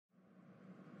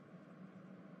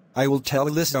I will tell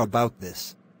Alyssa about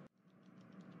this.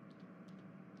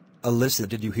 Alyssa,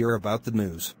 did you hear about the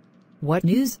news? What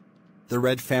news? The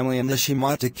Red family and the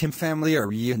Shimada Kim family are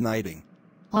reuniting.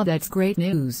 Oh, that's great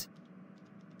news.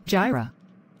 Jaira.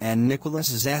 And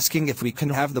Nicholas is asking if we can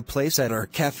have the place at our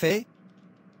cafe?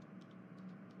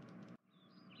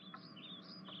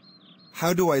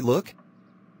 How do I look?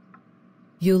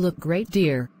 You look great,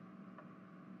 dear.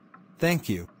 Thank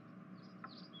you.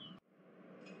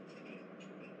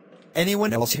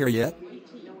 Anyone else here yet?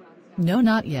 No,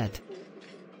 not yet.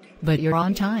 But you're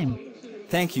on time.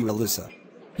 Thank you, Alyssa.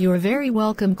 You're very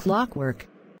welcome, Clockwork.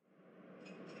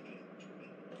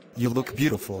 You look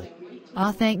beautiful.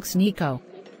 Ah, thanks, Nico.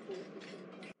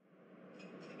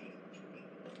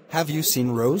 Have you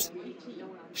seen Rose?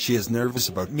 She is nervous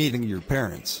about meeting your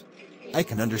parents. I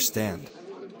can understand.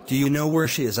 Do you know where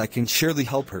she is? I can surely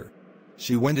help her.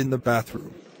 She went in the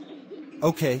bathroom.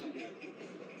 Okay.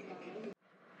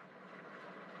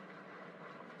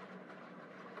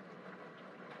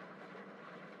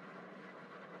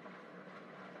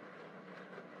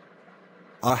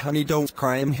 Ah, honey, don't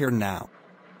cry. I'm here now.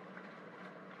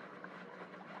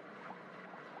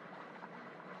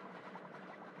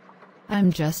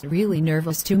 I'm just really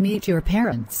nervous to meet your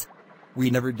parents. We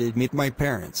never did meet my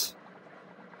parents.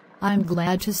 I'm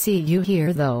glad to see you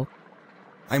here, though.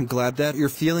 I'm glad that you're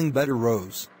feeling better,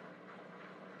 Rose.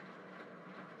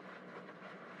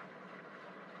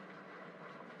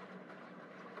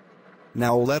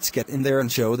 Now let's get in there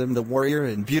and show them the warrior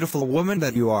and beautiful woman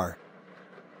that you are.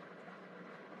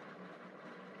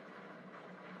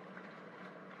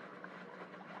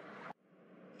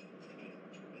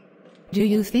 Do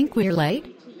you think we're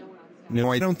late?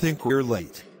 No, I don't think we're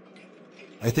late.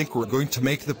 I think we're going to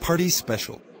make the party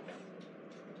special.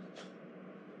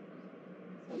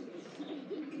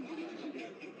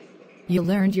 You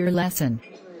learned your lesson.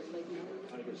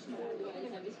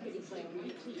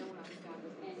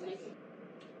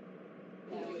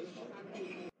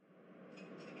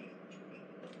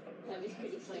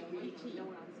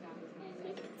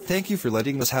 Thank you for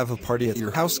letting us have a party at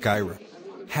your house, Kyra.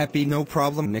 Happy, no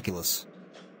problem, Nicholas.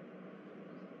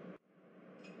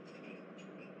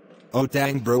 Oh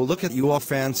dang bro, look at you all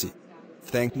fancy.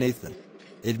 Thank Nathan.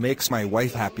 It makes my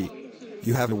wife happy.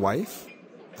 You have a wife?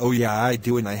 Oh yeah, I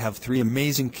do, and I have 3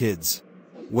 amazing kids.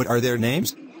 What are their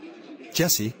names?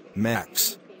 Jesse,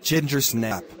 Max, Ginger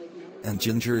Snap. And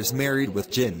Ginger is married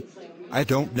with Jin. I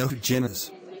don't know who Jin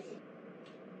is.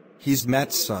 He's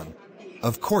Matt's son.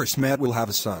 Of course Matt will have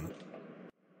a son.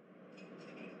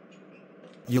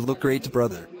 You look great,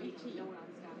 brother.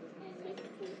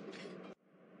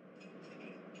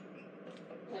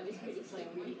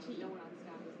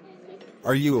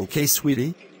 Are you okay,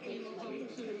 sweetie?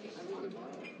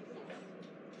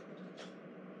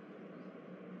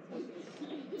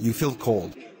 You feel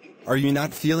cold. Are you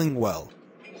not feeling well?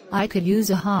 I could use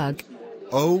a hug.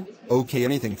 Oh, okay,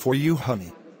 anything for you,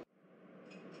 honey.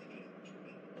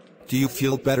 Do you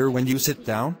feel better when you sit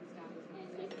down?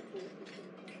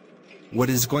 What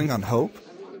is going on, Hope?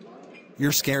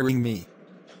 You're scaring me.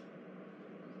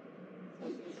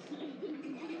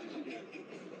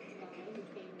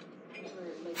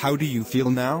 How do you feel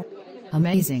now?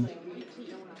 Amazing.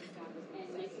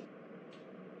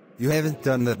 You haven't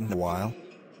done that in a while.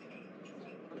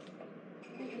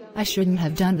 I shouldn't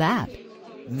have done that.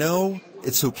 No,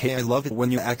 it's okay. I love it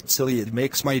when you act silly. It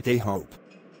makes my day, Hope.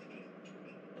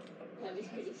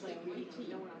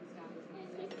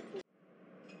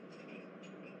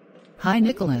 Hi,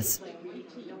 Nicholas.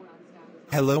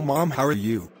 Hello, Mom. How are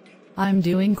you? I'm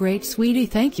doing great, sweetie,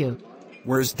 thank you.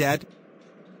 Where's Dad?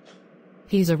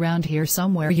 He's around here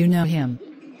somewhere, you know him.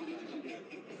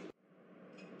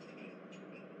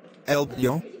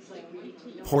 Elbio?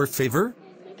 Por favor?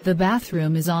 The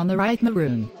bathroom is on the right,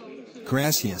 Maroon.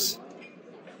 Gracias.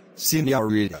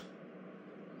 Señorita.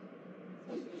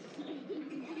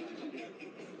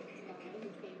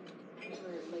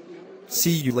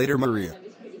 See you later, Maria.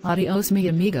 Adios, mi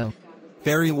amigo.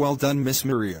 Very well done, Miss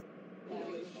Maria.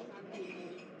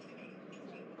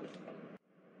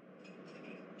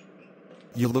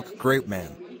 You look great,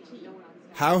 man.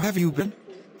 How have you been?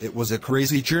 It was a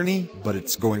crazy journey, but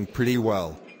it's going pretty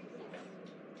well.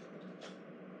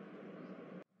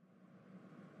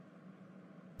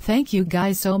 Thank you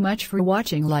guys so much for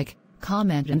watching. Like,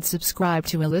 comment and subscribe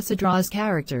to Alyssa Draws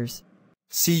Characters.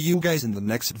 See you guys in the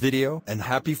next video, and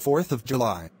happy 4th of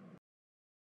July.